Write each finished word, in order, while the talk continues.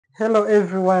Hello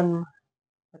everyone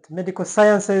at Medical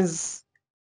Sciences.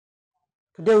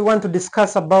 Today we want to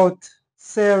discuss about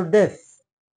cell death,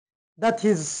 that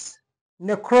is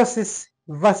necrosis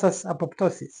versus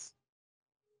apoptosis.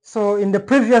 So in the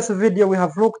previous video we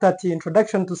have looked at the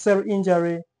introduction to cell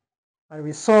injury and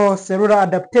we saw cellular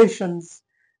adaptations.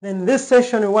 Then in this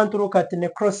session we want to look at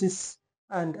necrosis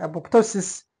and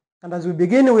apoptosis, and as we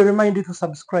begin we remind you to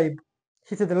subscribe,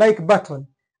 hit the like button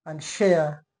and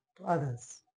share to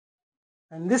others.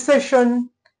 In this session,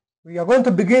 we are going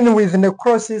to begin with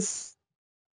necrosis,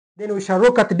 then we shall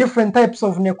look at different types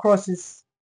of necrosis,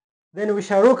 then we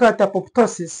shall look at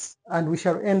apoptosis, and we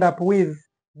shall end up with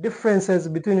differences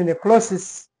between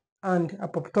necrosis and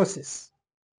apoptosis.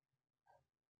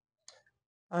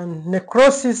 And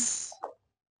necrosis,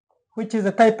 which is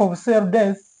a type of cell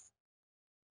death,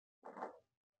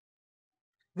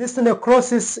 this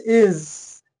necrosis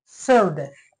is cell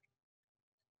death.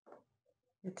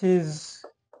 It is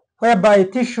whereby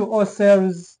tissue or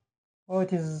cells, or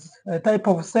it is a type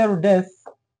of cell death.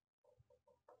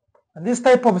 And this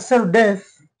type of cell death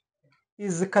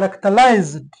is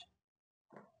characterized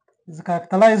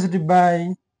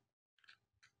by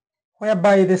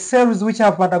whereby the cells which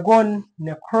have undergone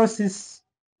necrosis,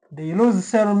 they lose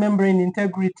cell membrane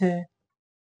integrity.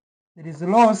 There is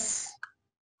loss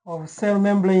of cell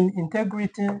membrane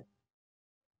integrity.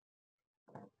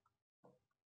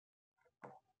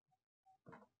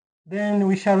 Then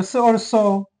we shall see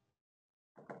also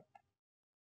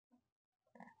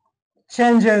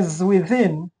changes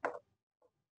in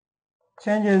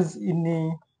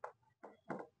the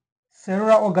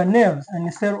cellular organelles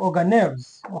and cell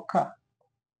organelles occur.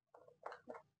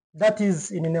 That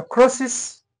is in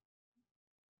necrosis.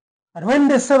 And when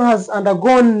the cell has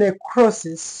undergone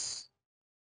necrosis,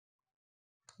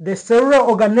 the cellular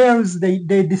organelles,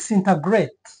 they disintegrate.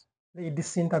 They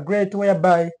disintegrate,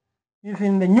 whereby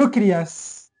even the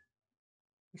nucleus,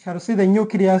 we shall see the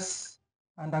nucleus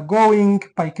undergoing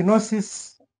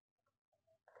pycnosis,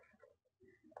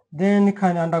 then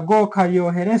can undergo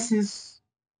karyohorexis.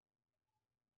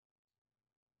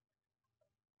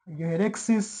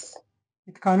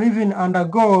 It can even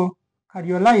undergo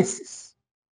karyolysis.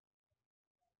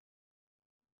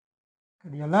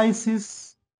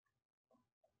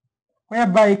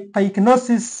 Whereby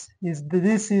pycnosis is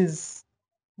the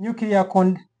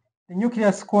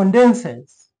nucleus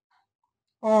condenses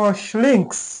or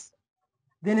shrinks.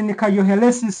 Then in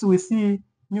karyohorexis we see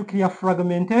nuclear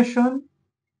fragmentation.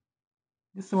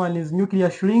 This one is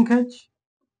nuclear shrinkage.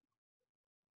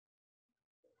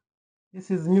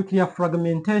 This is nuclear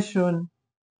fragmentation.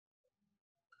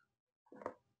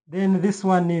 Then this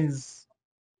one is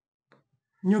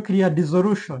nuclear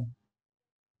dissolution.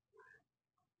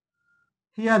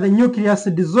 Here the nucleus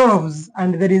dissolves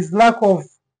and there is lack of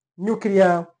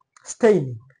nuclear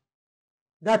staining.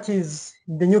 That is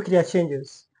the nuclear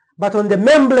changes. But on the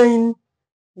membrane,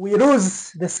 we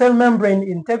lose, the cell membrane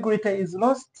integrity is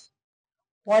lost.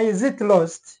 Why is it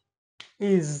lost?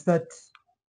 Is that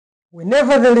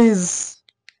whenever there is,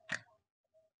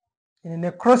 in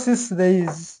necrosis, there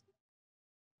is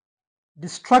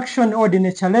destruction or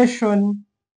denaturation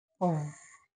of,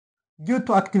 due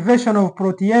to activation of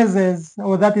proteases,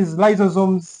 or that is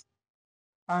lysosomes,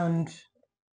 and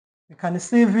you can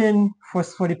see even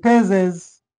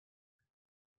phospholipases.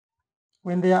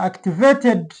 When they are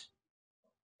activated,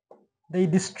 they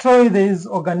destroy these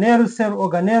organelles, cell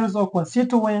organelles or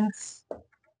constituents.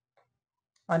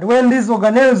 And when these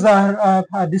organelles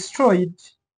are destroyed,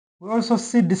 we also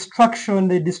see destruction.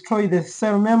 They destroy the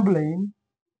cell membrane.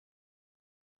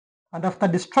 And after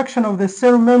destruction of the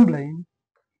cell membrane,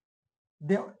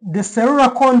 the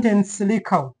cellular contents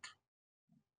leak out.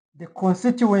 The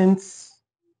constituents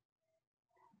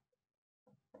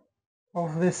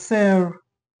of the cell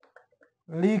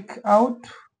leak out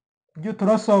due to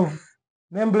loss of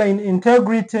membrane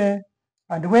integrity.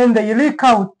 And when they leak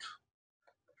out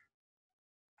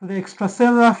to the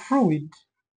extracellular fluid,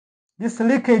 this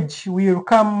leakage will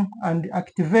come and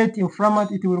activate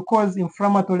it will cause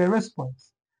inflammatory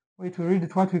response. It will lead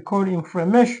to what we call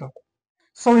inflammation.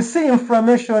 So we see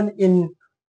inflammation in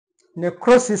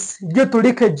necrosis due to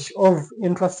leakage of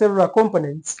intracellular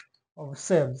components of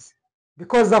cells.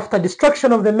 Because after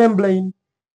destruction of the membrane,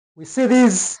 we see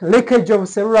this leakage of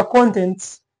cellular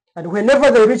contents, and whenever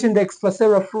they reach in the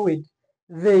extracellular fluid,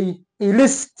 they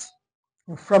elicit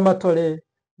inflammatory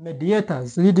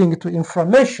mediators leading to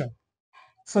inflammation.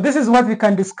 So this is what we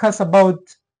can discuss about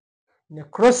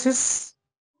necrosis.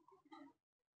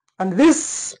 And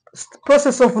this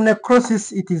process of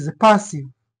necrosis, it is passive.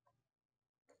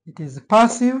 It is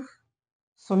passive,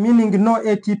 so meaning no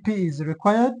ATP is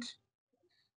required.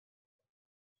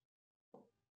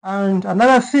 And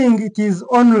another thing, it is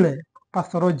only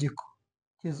pathological.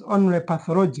 It is only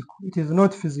pathological. It is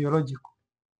not physiological.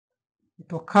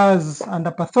 It occurs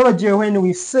under pathology when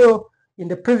we saw in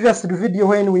the previous video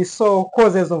when we saw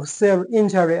causes of cell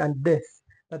injury and death.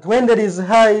 But when there is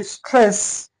high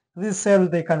stress, these cells,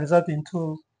 they can result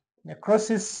into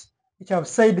necrosis, which I've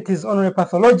said it is only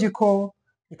pathological,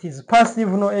 it is passive,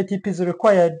 no ATP is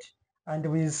required, and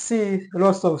we see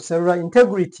loss of cellular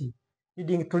integrity,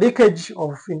 leading to leakage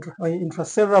of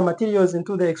intracellular materials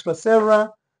into the extracellular,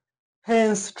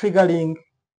 hence triggering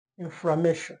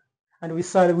inflammation. And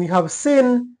we have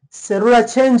seen cellular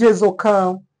changes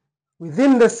occur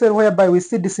within the cell, whereby we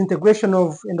see disintegration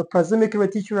of endoplasmic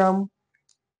reticulum,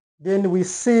 then we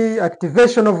see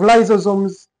activation of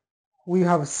lysosomes, we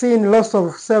have seen loss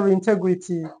of cell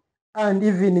integrity, and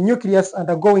even nucleus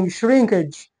undergoing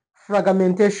shrinkage,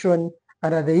 fragmentation,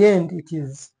 and at the end it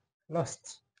is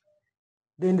lost.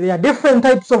 Then there are different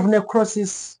types of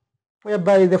necrosis,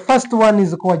 whereby the first one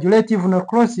is coagulative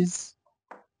necrosis.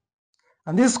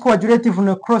 And this coagulative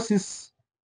necrosis,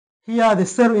 here the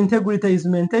cell integrity is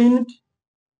maintained.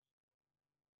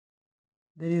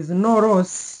 There is no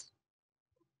loss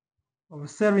of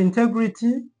cell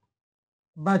integrity,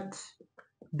 but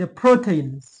the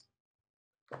proteins,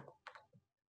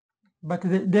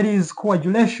 there is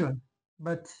coagulation,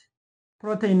 but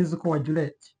proteins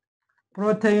coagulate.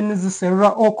 Proteins,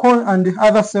 cellular and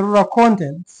other cellular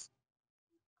contents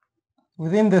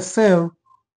within the cell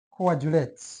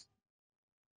coagulates.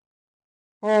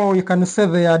 Or you can say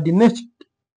they are denatured.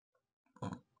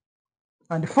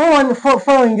 And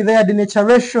following the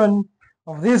denaturation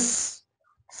of these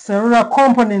cellular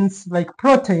components like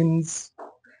proteins,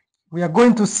 we are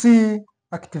going to see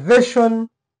activation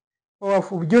of,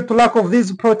 due to lack of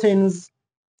these proteins,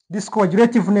 this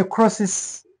coagulative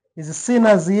necrosis is seen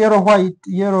as yellow-white,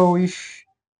 yellowish.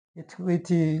 It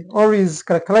always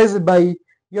characterized by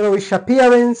yellowish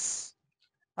appearance,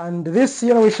 and this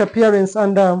yellowish appearance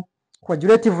under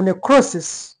coagulative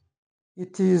necrosis,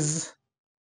 it is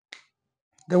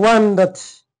the one that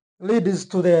leads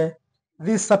to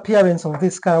this appearance of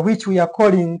this color, which we are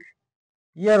calling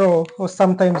yellow, or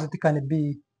sometimes it can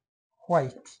be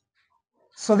white.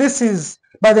 So this is,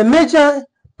 but the major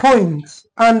point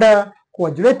under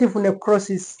coagulative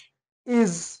necrosis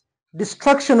is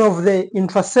destruction of the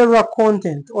intracellular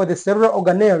content or the cellular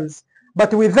organelles,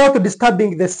 but without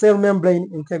disturbing the cell membrane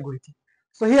integrity.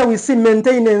 So here we see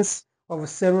maintenance of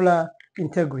cellular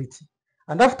integrity.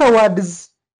 And afterwards,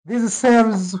 these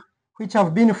cells which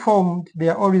have been formed, they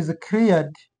are always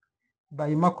cleared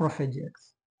by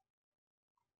macrophages.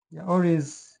 They are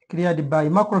always cleared by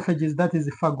macrophages, that is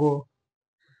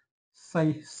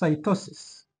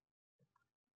phagocytosis.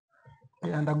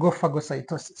 They undergo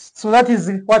phagocytosis. So that is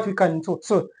what we can do.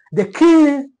 So the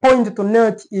key point to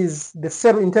note is the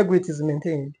cell integrity is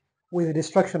maintained with the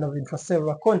destruction of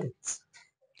intracellular contents.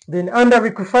 Then under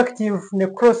liquefactive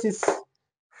necrosis,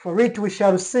 for it we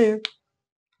shall see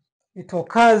it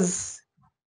occurs,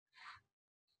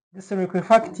 this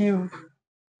liquefactive,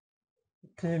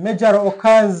 it majorly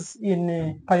occurs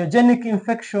in pyogenic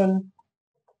infection.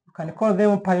 You can call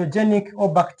them pyogenic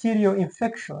or bacterial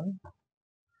infection.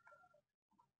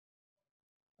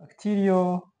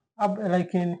 Bacterial,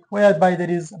 like in whereby there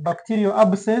is bacterial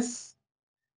abscess.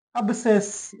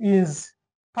 Abscess is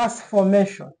pus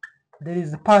formation. There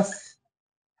is pus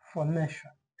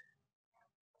formation.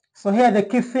 So here the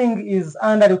key thing is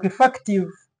under liquefactive,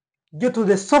 due to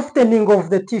the softening of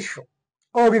the tissue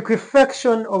or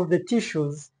liquefaction of the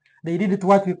tissues, they lead to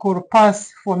what we call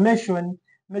pus formation,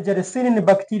 majorly seen in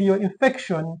bacterial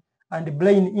infection and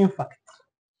brain infarct.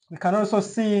 We can also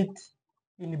see it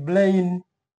in brain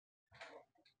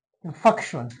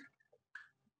infarction,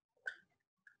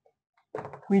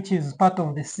 which is part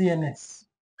of the CNS.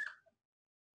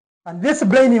 And this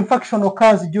brain infarction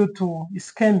occurs due to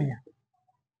ischemia,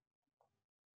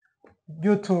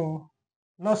 due to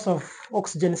loss of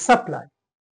oxygen supply.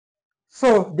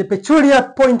 So the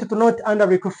peculiar point to note under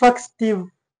liquefactive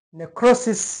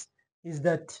necrosis is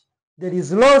that there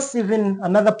is loss, even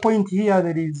another point here,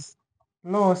 there is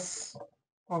loss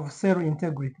of cell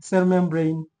integrity, cell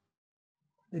membrane.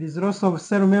 There is loss of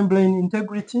cell membrane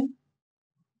integrity.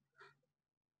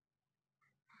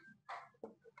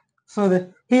 So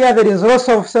here there is loss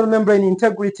of cell membrane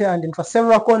integrity and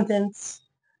intracellular contents,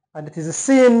 and it is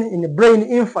seen in brain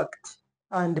infarct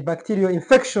and bacterial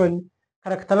infection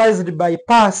characterized by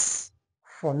pus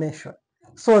formation.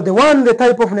 So the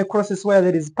type of necrosis where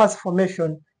there is pus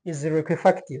formation is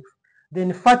liquefactive.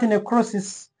 Then fatty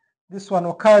necrosis, this one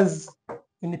occurs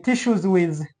in tissues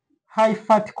with high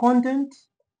fat content,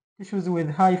 tissues with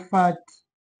high fat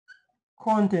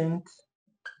content,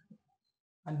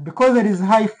 and because there is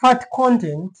high fat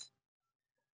content,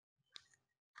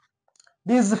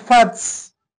 these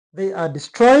fats, they are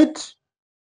destroyed,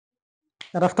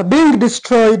 and after being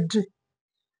destroyed,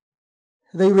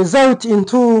 they result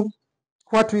into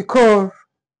what we call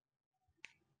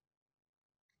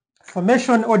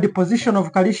formation or deposition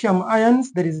of calcium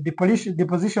ions. There is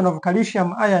deposition of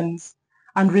calcium ions,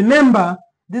 and remember,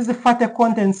 these fatty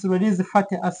contents release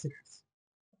fatty acids.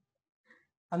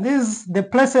 And the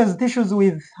places, tissues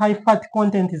with high fat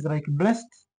content is like breast.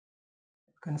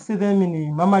 You can see them in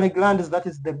the mammary glands, that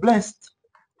is the breast,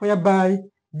 whereby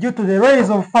due to the rise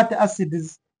of fatty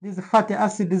acids, these fatty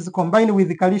acids combine with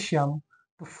the calcium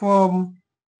to form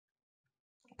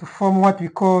what we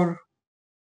call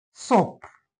soap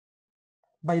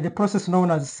by the process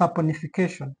known as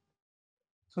saponification.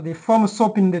 So they form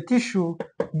soap in the tissue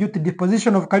due to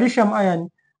deposition of calcium ion,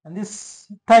 and this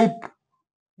type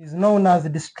is known as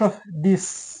dystrophic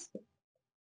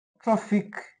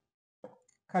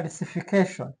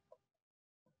calcification.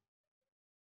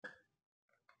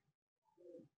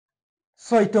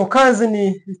 So it occurs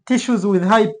in tissues with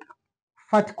high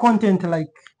fat content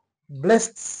like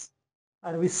breasts,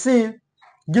 and we see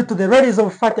due to the release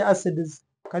of fatty acids,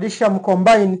 calcium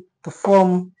combine to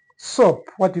form soap,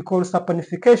 what we call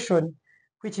saponification,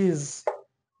 which is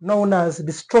known as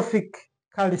dystrophic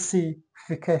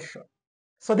calcification.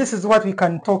 So this is what we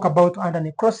can talk about under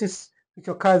necrosis, which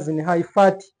occurs in high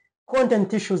fat content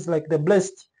tissues like the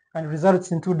breast and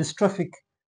results into dystrophic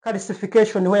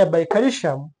calcification, whereby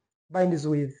calcium binds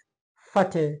with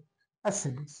fatty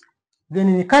acids. Then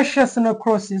in caseous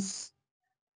necrosis,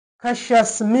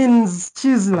 caseous means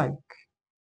cheese-like.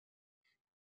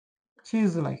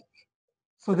 Cheese-like.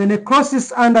 So the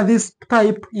necrosis under this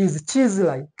type is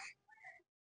cheese-like.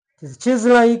 It is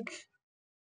cheese-like.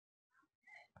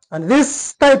 And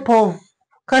this type of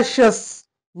caseous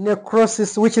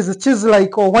necrosis, which is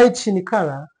cheese-like or white in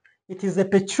color, it is a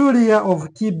peculiar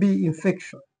of TB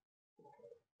infection.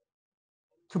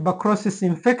 Tuberculosis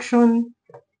infection,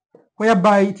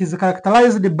 whereby it is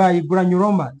characterized by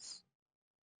granulomas,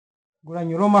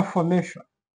 granuloma formation.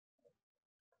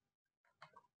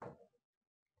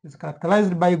 It is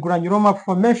characterized by granuloma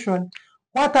formation.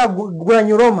 What are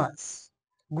granulomas?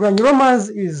 Granulomas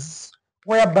is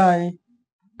whereby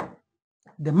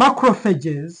the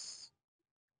macrophages,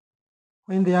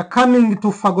 when they are coming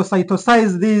to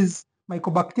phagocytosize these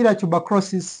Mycobacteria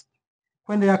tuberculosis,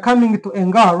 when they are coming to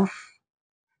engulf,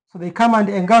 so they come and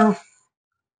engulf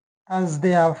as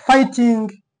they are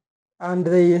fighting, and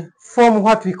they form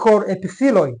what we call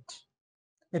epithelioid.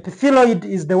 Epithelioid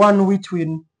is the one which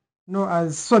we know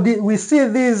as, so we see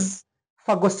these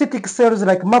phagocytic cells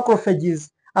like macrophages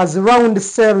as round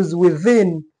cells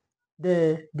within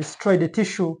the destroyed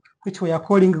tissue, which we are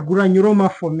calling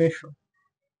granuloma formation.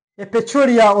 A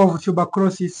peculiar of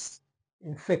tuberculosis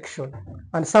infection,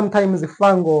 and sometimes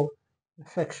fungal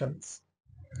infections.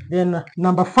 Then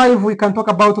number 5, we can talk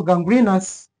about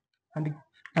gangrenous, and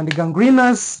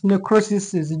gangrenous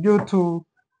necrosis is due to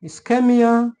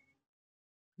ischemia,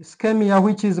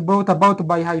 which is brought about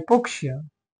by hypoxia,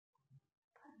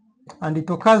 and it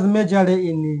occurs majorly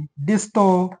in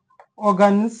distal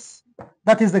organs,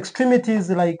 that is extremities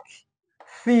like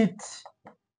feet,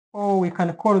 or we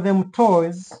can call them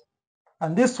toes.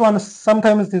 And this one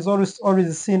sometimes is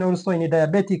always seen also in a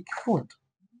diabetic foot.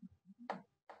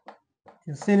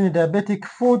 It's seen in diabetic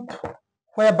foot,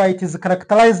 whereby it is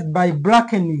characterized by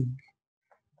blackening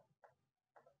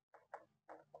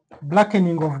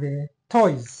of the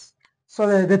toes.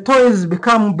 So the toes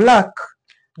become black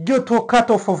due to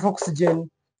cutoff of oxygen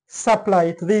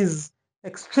supply to these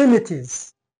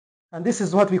extremities. And this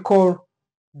is what we call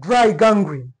dry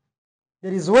gangrene.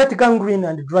 There is wet gangrene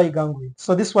and dry gangrene.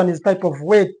 So this one is type of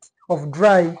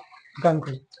dry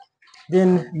gangrene.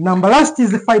 Then number last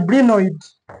is the fibrinoid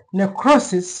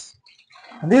necrosis.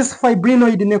 And this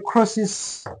fibrinoid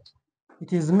necrosis,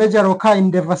 it is major occur in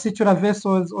the vesicular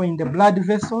vessels or in the blood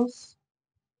vessels.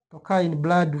 It occur in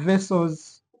blood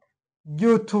vessels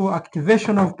due to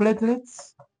activation of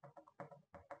platelets.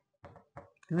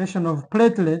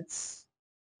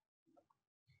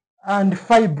 And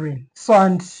fibrin. So,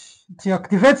 and it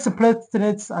activates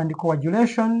platelets and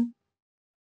coagulation.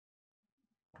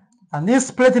 And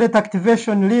this platelet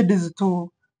activation leads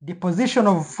to deposition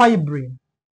of fibrin.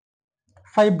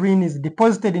 Fibrin is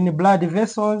deposited in the blood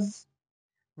vessels,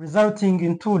 resulting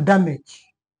into damage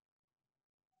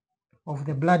of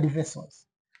the blood vessels.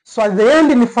 So at the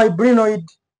end, in fibrinoid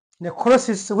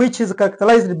necrosis, which is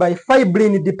characterized by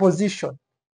fibrin deposition,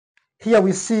 here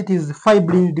we see it is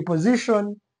fibrin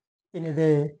deposition in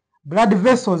the blood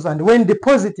vessels, and when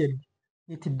deposited,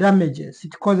 it damages,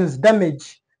 it causes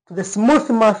damage to the smooth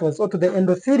muscles or to the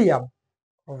endothelium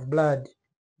of blood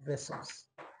vessels.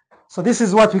 So this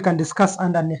is what we can discuss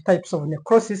under types of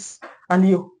necrosis. And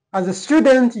you, as a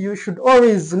student, you should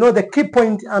always know the key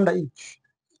point under each.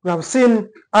 We have seen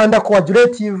under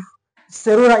coagulative,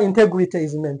 cellular integrity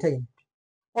is maintained.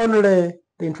 Only the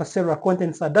intracellular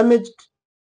contents are damaged.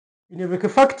 In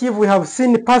refractive, we have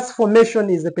seen pus formation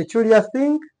is a peculiar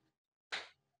thing,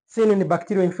 seen in the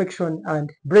bacterial infection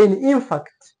and brain infarct.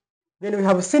 Then we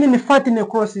have seen in fatty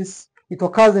necrosis, it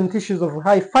occurs in tissues of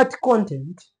high fat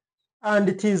content, and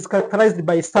it is characterized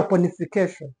by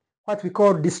saponification, what we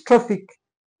call dystrophic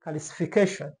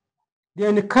calcification.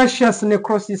 Then caseous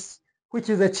necrosis, which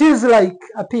is a cheese-like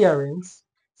appearance,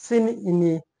 seen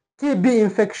in TB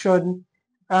infection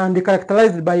and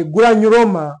characterized by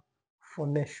granuloma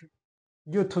formation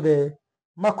due to the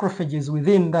macrophages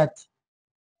within that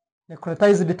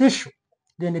necrotized tissue.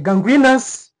 Then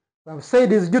gangrenous, we have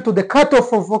said, is due to the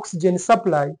cutoff of oxygen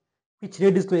supply, which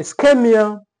leads to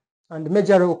ischemia and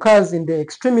majorly occurs in the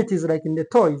extremities like in the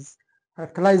toes,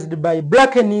 characterized by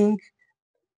blackening.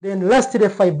 Then lastly,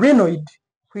 fibrinoid,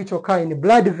 which occur in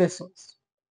blood vessels,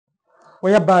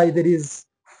 whereby there is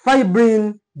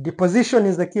fibrin deposition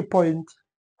is the key point,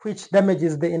 which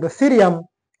damages the endothelium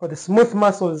or the smooth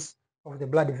muscles of the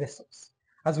blood vessels.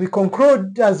 As we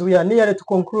conclude, as we are nearly to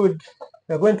conclude,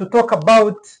 we are going to talk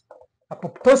about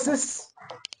apoptosis.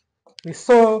 We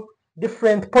saw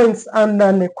different points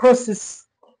under necrosis.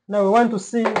 Now we want to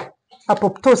see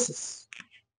apoptosis.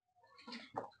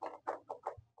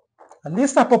 And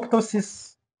this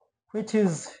apoptosis, which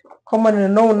is commonly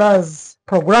known as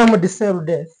programmed cell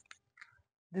death,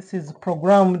 this is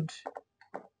programmed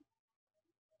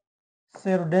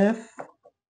cell death.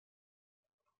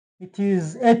 It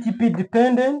is ATP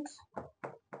dependent,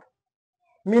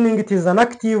 meaning it is an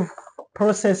active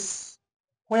process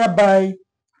whereby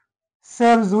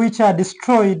cells which are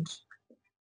destroyed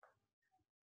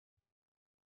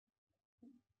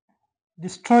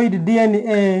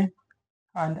DNA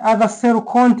and other cell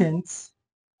contents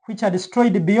which are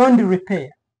destroyed beyond repair.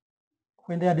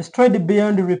 When they are destroyed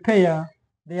beyond repair,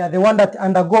 they are the one that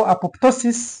undergo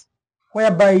apoptosis,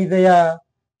 whereby they are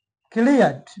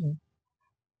cleared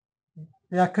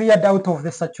out of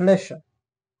the circulation.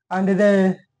 And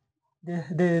the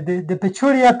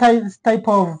peculiar type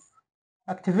of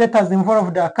activators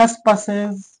involved are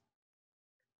caspases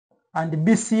and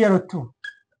BCL2.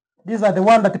 These are the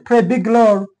ones that play a big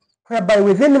role, whereby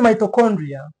within the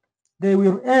mitochondria, they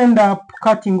will end up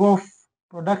cutting off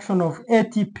production of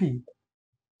ATP.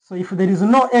 So if there is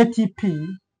no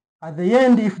ATP, at the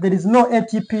end, if there is no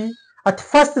ATP, at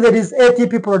first there is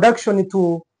ATP production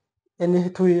to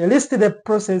elicit the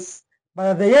process, but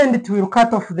at the end it will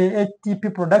cut off the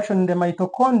ATP production in the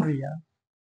mitochondria.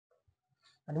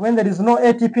 And when there is no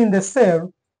ATP in the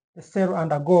cell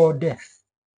undergo death.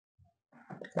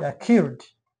 They are killed.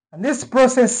 And this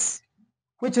process,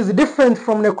 which is different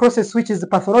from necrosis, which is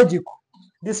pathological,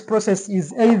 this process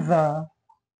is either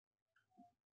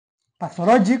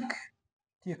pathologic,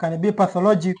 it can be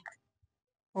pathologic,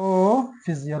 or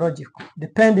physiological,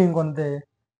 depending on the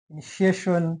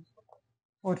initiation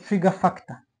or trigger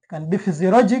factor. It can be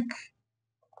physiologic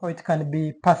or it can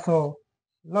be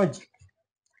pathologic.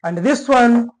 And this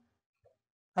one,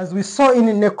 as we saw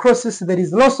in necrosis, there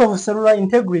is loss of cellular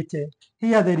integrity.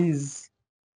 Here there is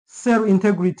cell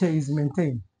integrity is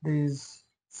maintained. There is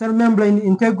cell membrane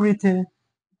integrity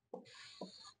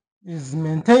is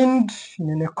maintained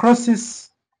in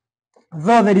necrosis,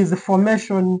 though there is a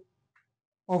formation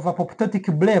of apoptotic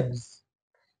blebs.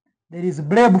 There is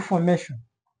bleb formation.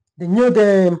 The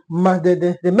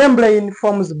membrane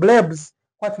forms blebs,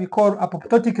 what we call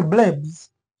apoptotic blebs,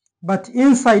 but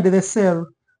inside the cell,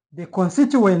 the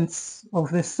constituents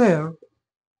of the cell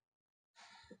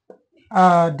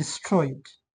are destroyed.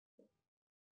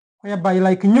 Whereby,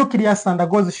 like nucleus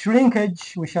undergoes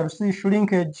shrinkage, we shall see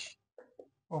shrinkage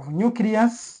of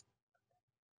nucleus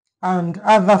and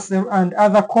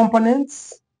other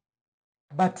components,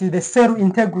 but the cell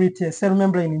integrity, cell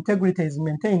membrane integrity is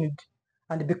maintained.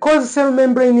 And because cell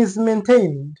membrane is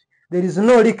maintained, there is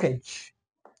no leakage.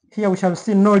 Here we shall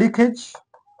see no leakage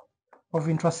of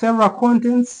intracellular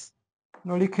contents,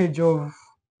 no leakage of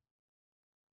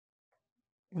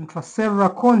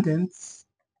intracellular contents.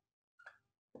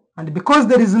 And because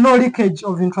there is no leakage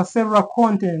of intracellular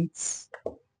contents,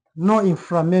 no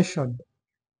inflammation.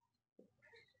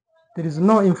 There is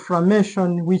no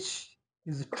inflammation which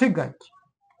is triggered.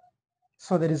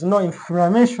 So there is no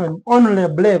inflammation, only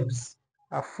blebs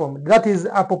are formed. That is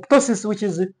apoptosis, which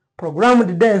is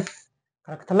programmed death,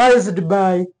 characterized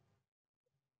by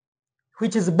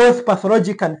which is both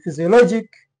pathologic and physiologic,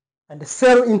 and the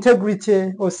cell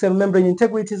integrity or cell membrane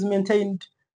integrity is maintained.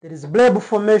 There is bleb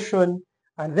formation,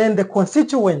 and then the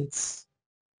constituents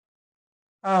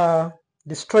are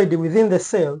destroyed within the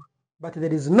cell, but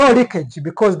there is no leakage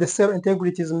because the cell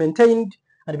integrity is maintained,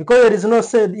 and because there is no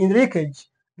cell in leakage,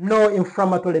 no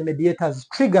inflammatory mediators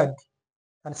triggered.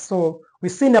 And so we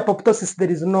see in apoptosis there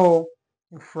is no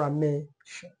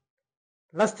inflammation.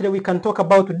 Lastly, we can talk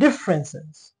about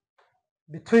differences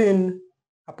between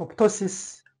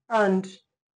apoptosis and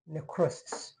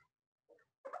necrosis.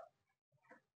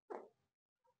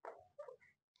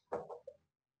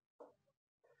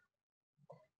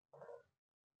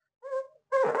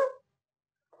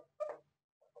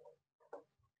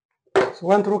 So we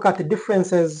want to look at the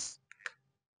differences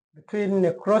between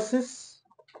necrosis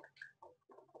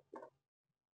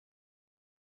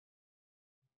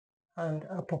and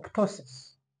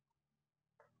apoptosis.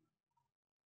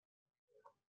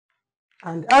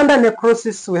 And under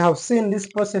necrosis, we have seen this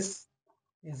process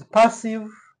is passive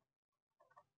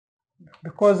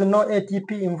because no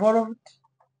ATP involved.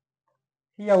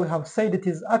 Here we have said it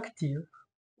is active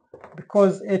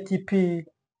because ATP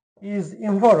is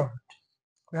involved.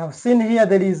 We have seen here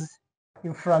there is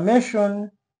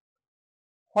inflammation.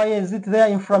 Why is it there?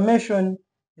 Inflammation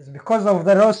is because of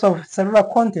the loss of cellular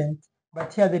content,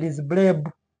 but here there is bleb,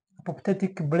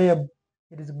 apoptotic bleb,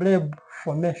 it is bleb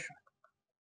formation.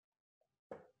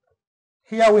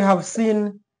 Here we have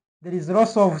seen there is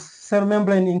loss of cell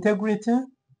membrane integrity,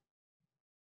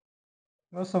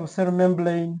 loss of cell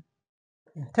membrane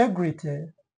integrity.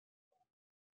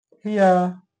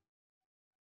 Here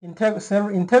cell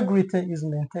integrity is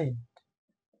maintained.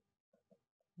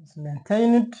 It's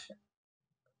maintained.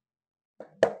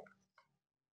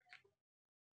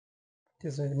 It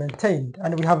is maintained.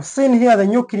 And we have seen here the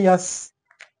nucleus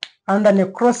under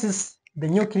necrosis, the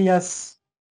nucleus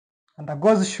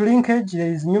undergoes shrinkage.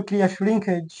 There is nuclear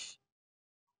shrinkage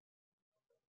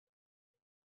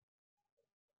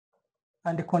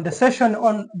and the condensation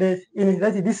on the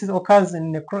this occurs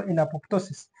in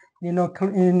apoptosis.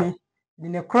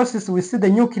 In necrosis, we see the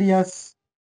nucleus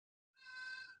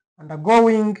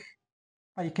undergoing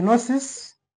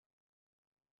pycnosis,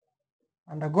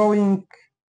 undergoing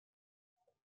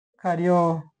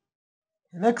karyolepsis,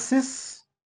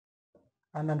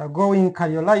 and undergoing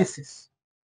karyolysis,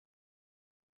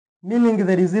 meaning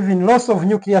there is even loss of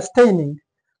nuclear staining,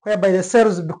 whereby the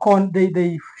cells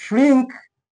they shrink,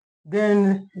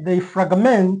 then they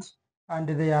fragment, and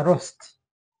they are lost.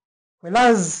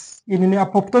 Whereas in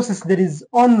apoptosis there is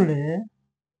only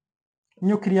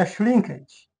nuclear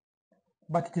shrinkage,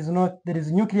 but it is not, there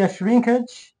is nuclear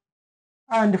shrinkage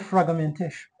and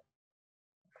fragmentation.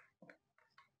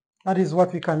 That is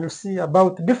what we can see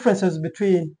about differences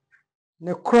between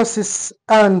necrosis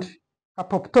and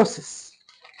apoptosis.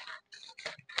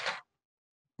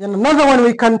 Then another one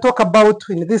we can talk about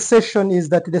in this session is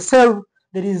that the cell,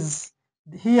 there is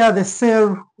here the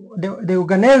cell, the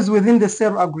organelles within the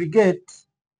cell aggregate.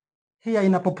 Here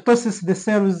in apoptosis the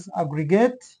cells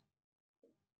aggregate,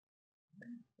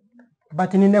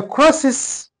 but in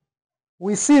necrosis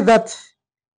we see that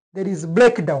there is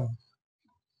breakdown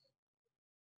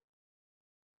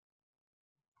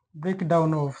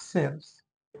of cells,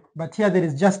 but here there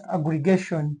is just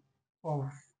aggregation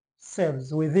of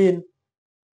cells within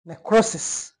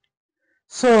necrosis.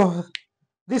 So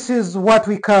this is what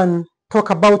we can talk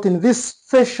about in this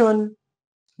session.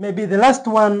 Maybe the last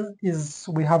one is,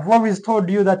 we have always told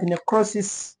you that in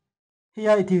necrosis,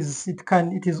 here it is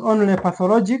only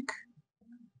pathologic.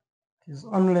 It is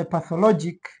only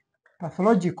pathological,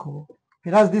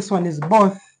 whereas this one is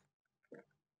both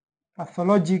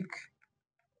pathologic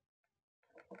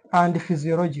and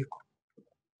physiological.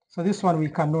 So this one we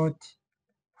cannot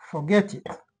forget it.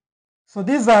 So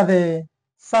these are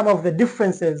some of the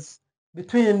differences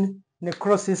between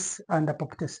necrosis and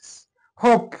apoptosis.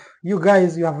 Hope you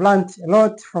guys, you have learned a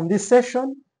lot from this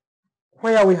session,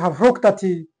 where we have looked at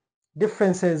the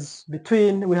differences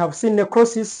between, we have seen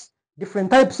necrosis,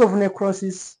 different types of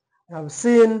necrosis, we have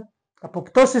seen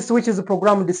apoptosis, which is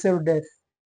programmed cell death,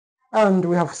 and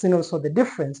we have seen also the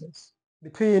differences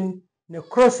between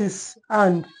necrosis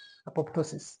and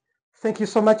apoptosis. Thank you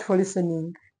so much for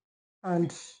listening,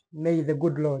 and may the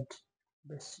good Lord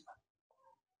bless you.